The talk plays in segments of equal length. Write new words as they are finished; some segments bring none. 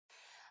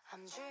I'm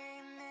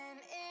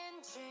dreaming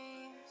in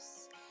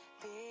dreams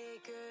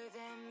bigger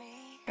than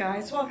me.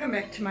 Guys, welcome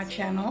back to my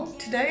channel.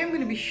 Today I'm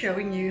going to be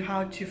showing you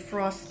how to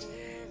frost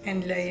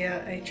and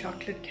layer a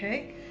chocolate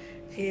cake.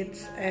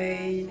 It's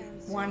a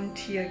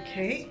one-tier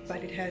cake,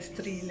 but it has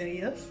 3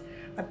 layers.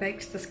 I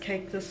baked this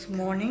cake this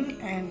morning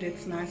and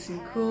it's nice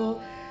and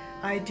cool.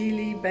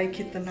 Ideally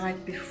bake it the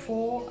night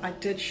before. I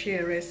did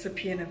share a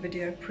recipe in a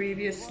video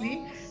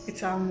previously.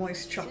 It's our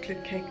moist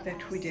chocolate cake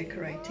that we're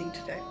decorating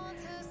today.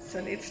 So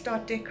let's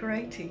start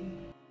decorating.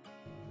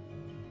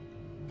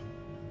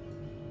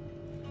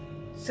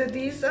 So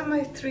these are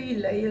my 3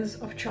 layers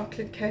of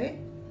chocolate cake.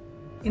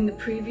 In the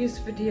previous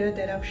video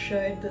that I've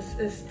showed, this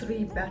is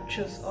 3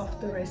 batches of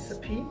the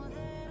recipe.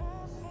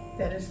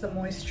 That is the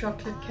moist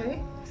chocolate cake.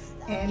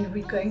 And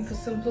we're going for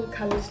simple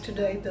colors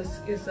today.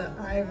 This is an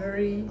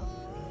ivory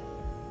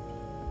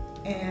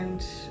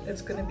and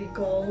it's going to be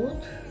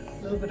gold,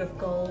 a little bit of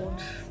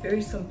gold,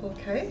 very simple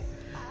cake.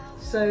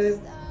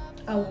 So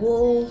I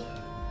will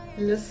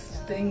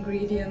list the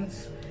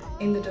ingredients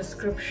in the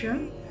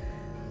description.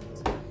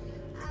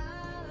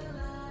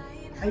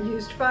 I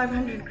used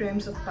 500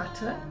 grams of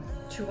butter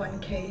to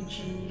 1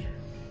 kg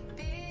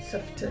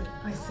sifted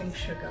icing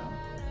sugar.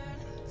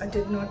 I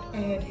did not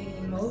add any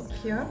milk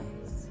here,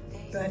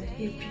 but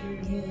if you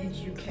need,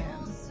 you can.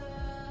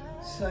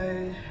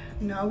 So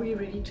now we're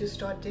ready to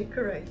start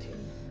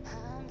decorating.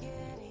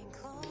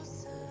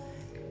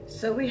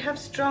 So we have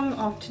strong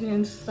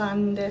afternoon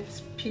sun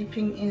that's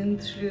peeping in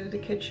through the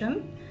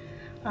kitchen.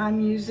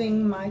 I'm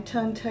using my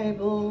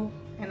turntable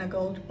and a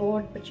gold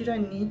board, but you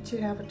don't need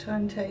to have a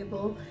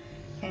turntable,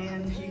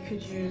 and you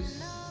could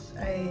use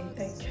a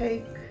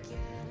cake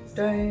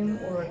dome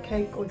or a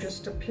cake or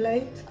just a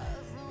plate.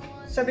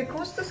 So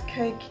because this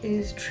cake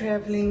is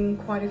traveling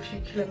quite a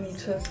few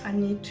kilometers, I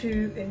need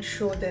to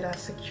ensure that I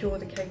secure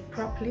the cake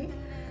properly.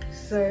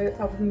 So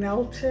I've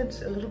melted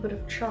a little bit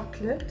of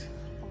chocolate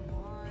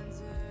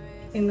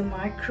in the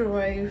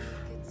microwave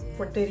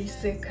for 30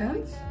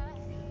 seconds,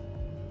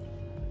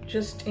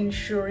 just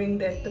ensuring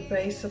that the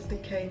base of the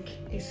cake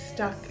is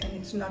stuck and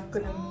it's not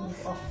going to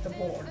move off the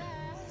board.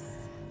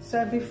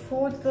 So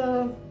before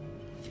the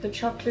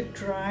chocolate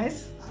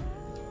dries,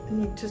 I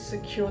need to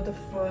secure the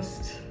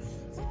first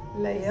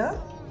layer.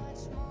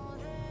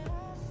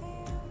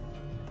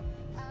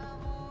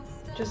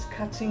 Just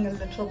cutting a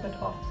little bit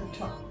off the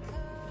top.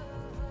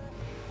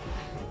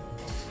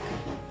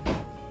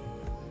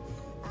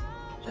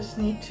 Just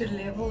need to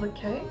level the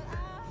cake.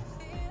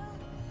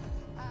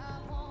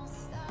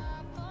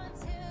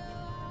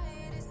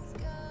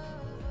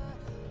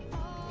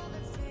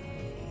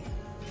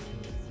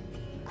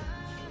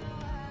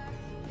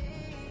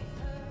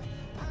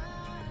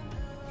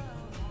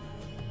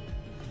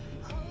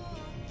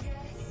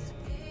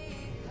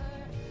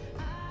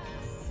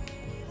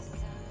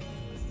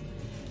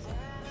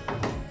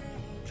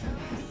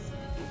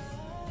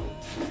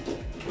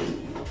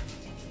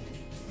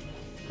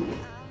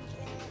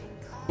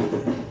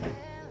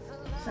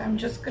 I'm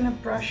just going to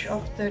brush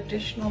off the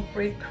additional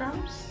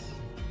breadcrumbs.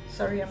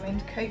 Sorry, I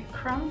meant cake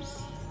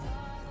crumbs.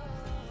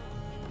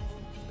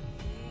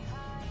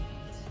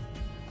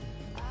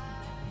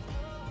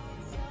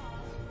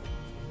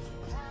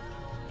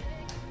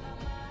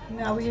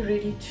 Now we're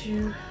ready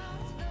to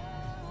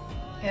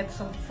add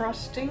some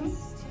frosting,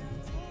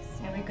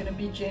 and we're going to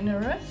be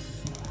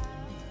generous.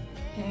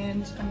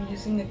 And I'm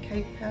using a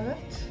cake palette.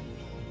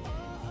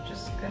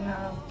 Just going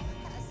to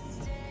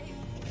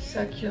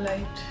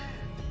circulate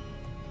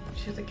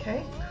to the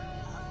cake,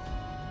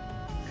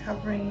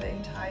 covering the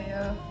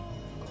entire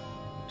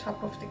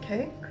top of the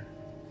cake.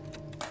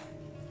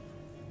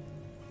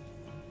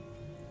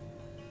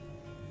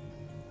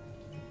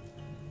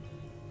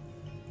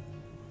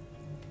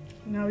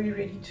 Now we're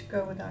ready to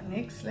go with our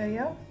next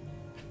layer.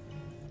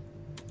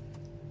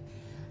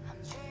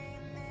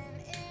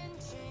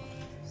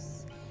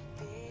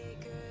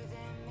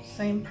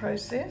 Same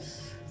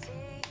process.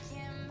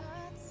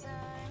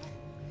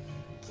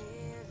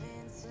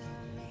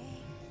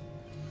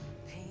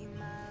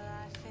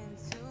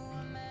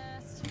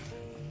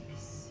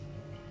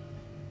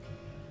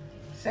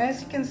 So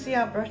as you can see,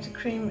 our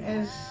buttercream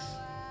is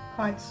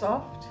quite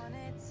soft,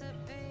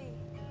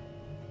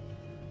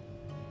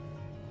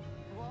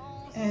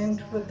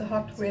 and with the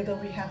hot weather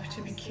we have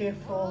to be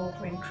careful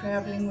when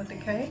traveling with the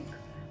cake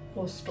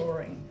or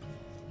storing.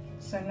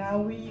 So now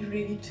we're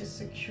ready to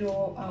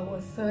secure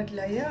our 3rd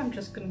layer. I'm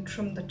just going to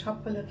trim the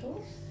top a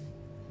little.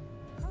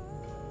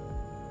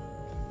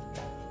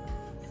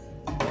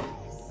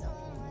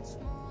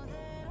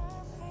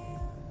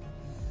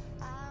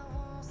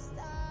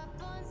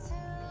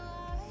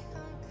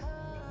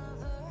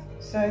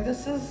 So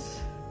this is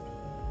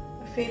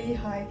a fairly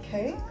high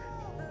cake,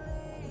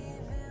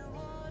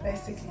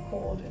 basically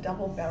called a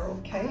double barrel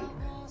cake.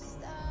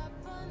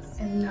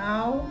 And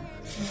now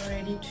I'm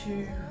ready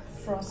to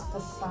frost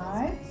the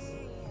sides.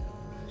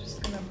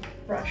 Just going to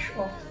brush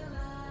off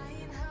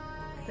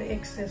the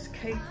excess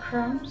cake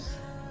crumbs.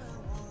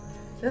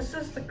 This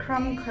is the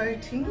crumb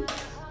coating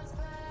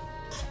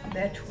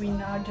that we're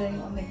now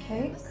doing on the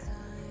cake.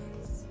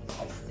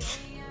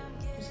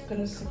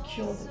 going to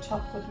secure the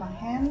top with my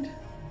hand.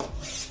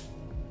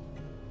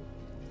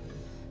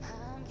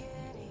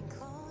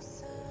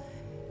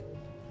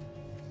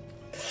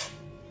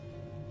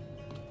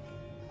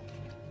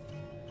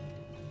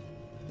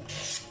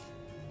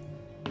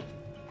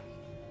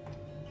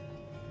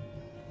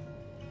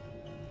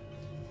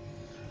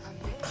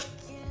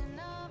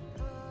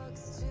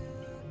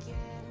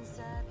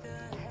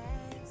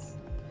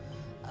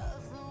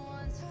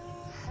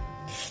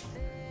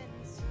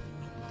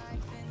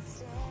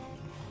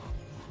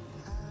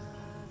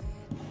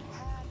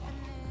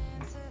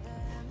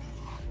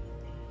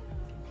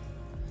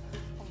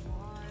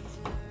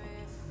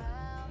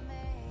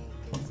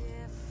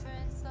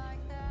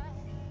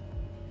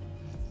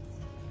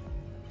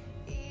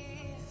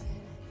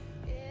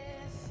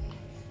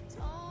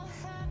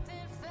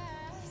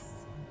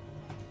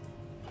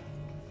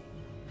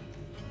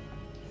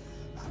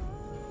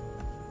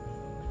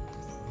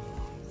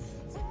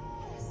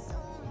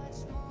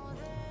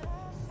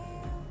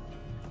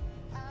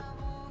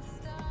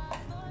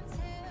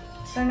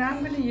 So now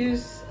I'm going to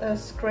use a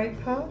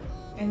scraper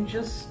and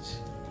just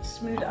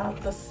smooth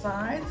out the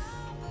sides.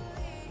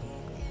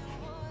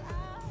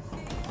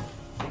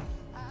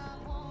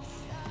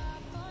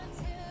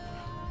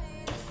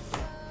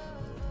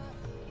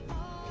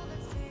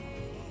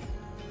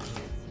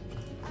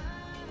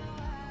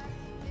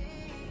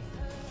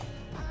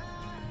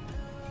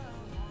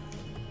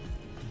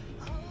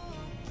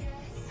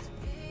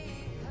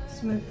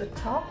 Smooth the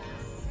top.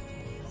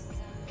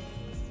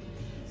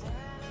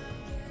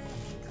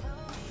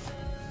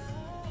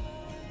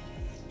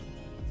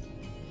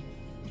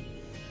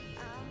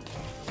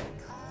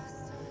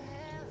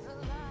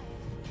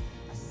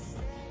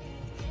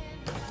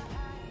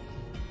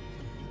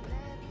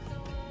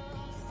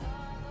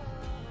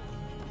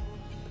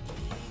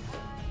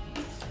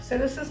 So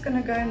this is going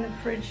to go in the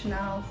fridge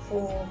now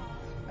for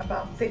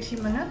about 30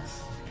 minutes,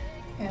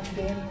 and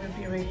then we'll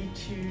be ready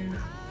to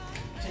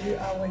do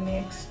our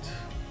next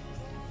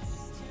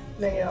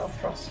layer of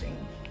frosting.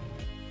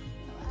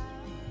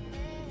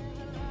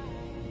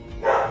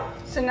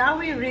 So now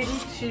we're ready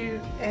to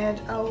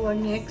add our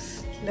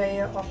next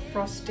layer of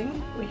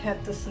frosting. We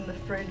had this in the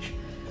fridge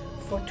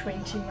for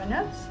 20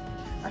 minutes.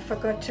 I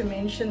forgot to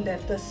mention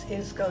that this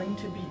is going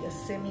to be a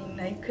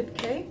semi-naked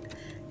cake,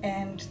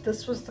 and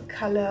this was the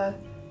color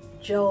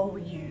gel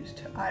we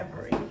used,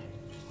 ivory.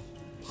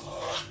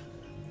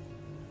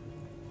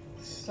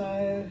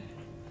 So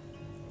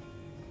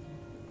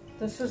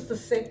this is the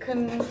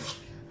second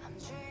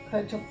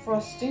coat of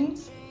frosting,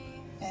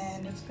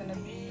 and it's going to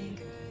be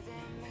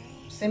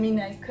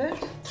semi-naked,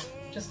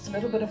 just a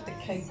little bit of the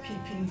cake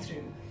peeping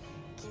through,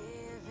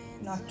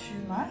 not too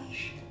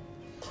much.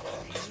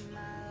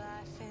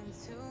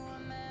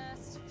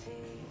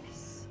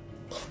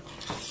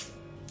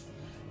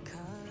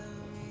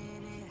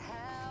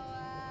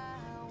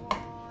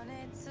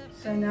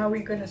 So now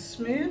we're going to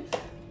smooth,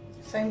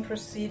 same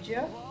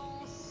procedure.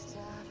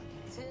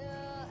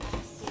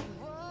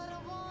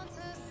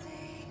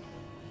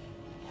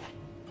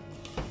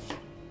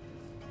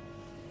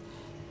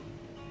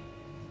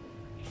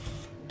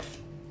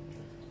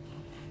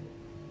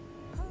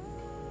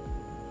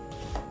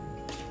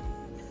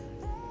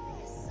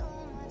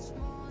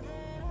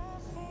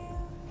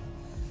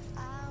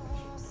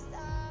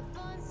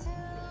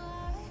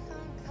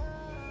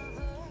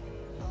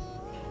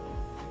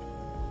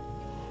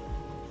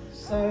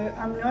 So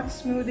I'm not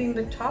smoothing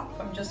the top,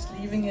 I'm just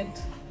leaving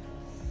it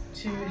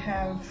to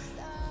have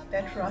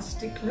that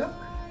rustic look,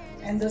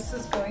 and this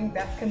is going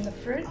back in the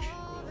fridge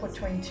for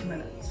 20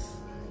 minutes.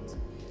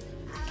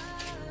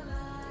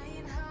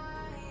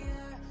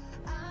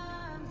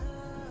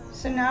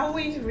 So now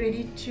we're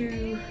ready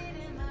to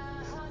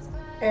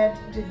add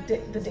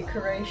the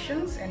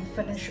decorations and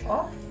finish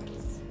off.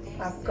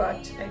 I've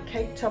got a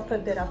cake topper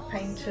that I've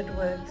painted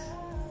with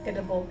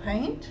edible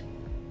paint.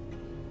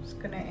 Just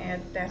going to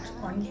add that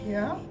on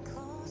here,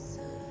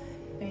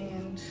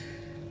 and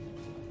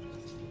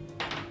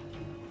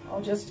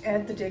I'll just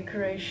add the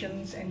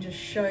decorations and just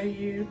show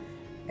you,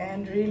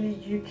 and really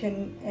you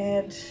can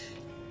add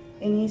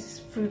any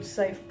food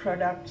safe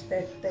product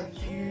that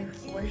you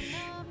wish.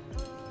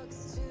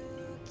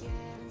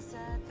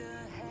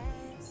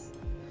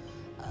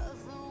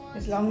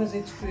 As long as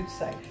it's food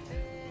safe.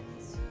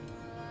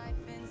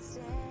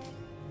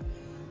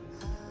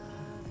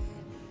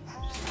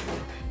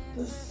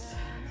 This.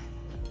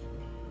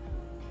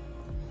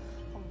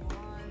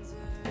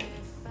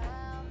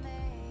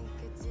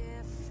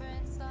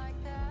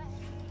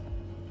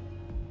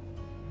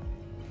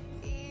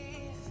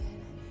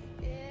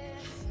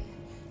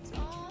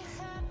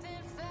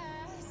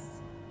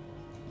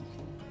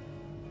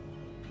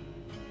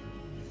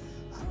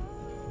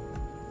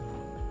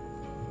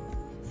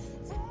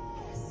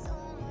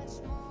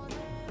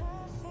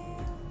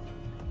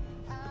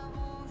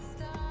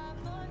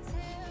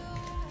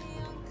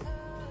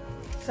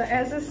 So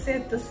as I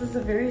said, this is a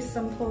very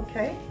simple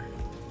cake,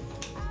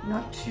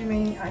 not too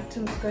many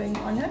items going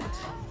on it.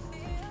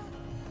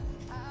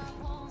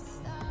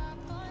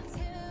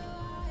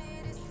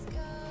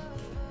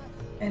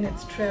 and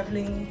it's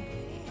traveling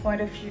quite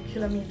a few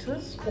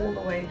kilometers all the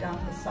way down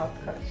the south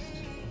coast.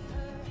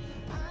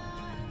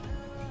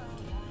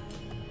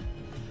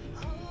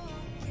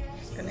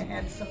 Just going to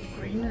add some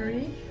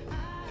greenery.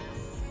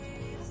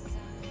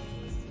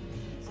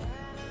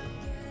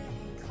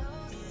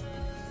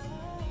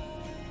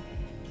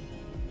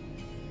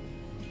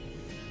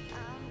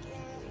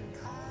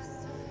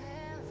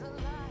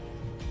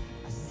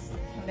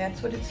 And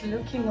that's what it's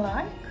looking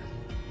like.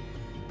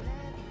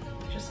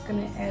 Just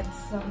going to add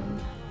some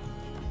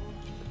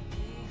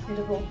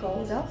edible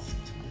gold dust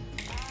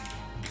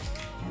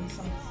and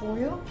some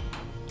foil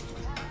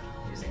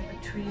using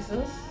the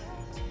tweezers.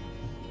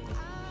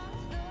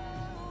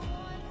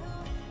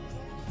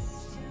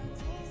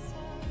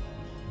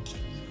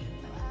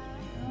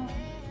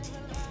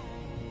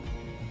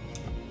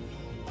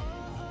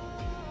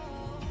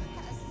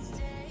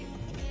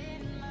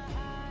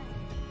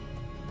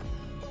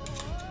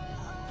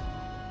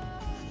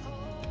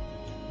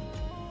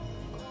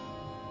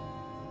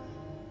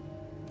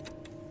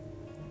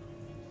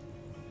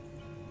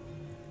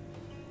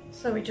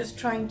 So we're just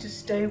trying to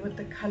stay with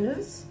the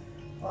colors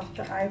of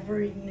the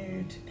ivory,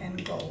 nude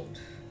and gold.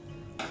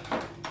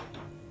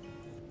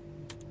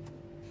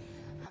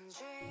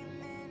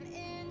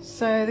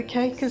 So the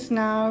cake is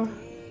now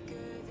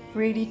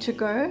ready to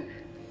go.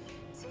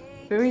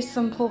 Very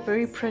simple,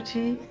 very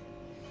pretty.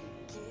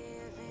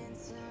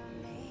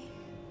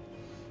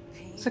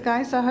 So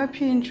guys, I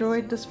hope you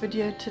enjoyed this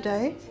video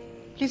today.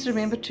 Please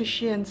remember to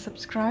share and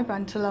subscribe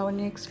until our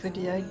next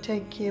video.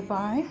 Take care,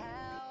 bye.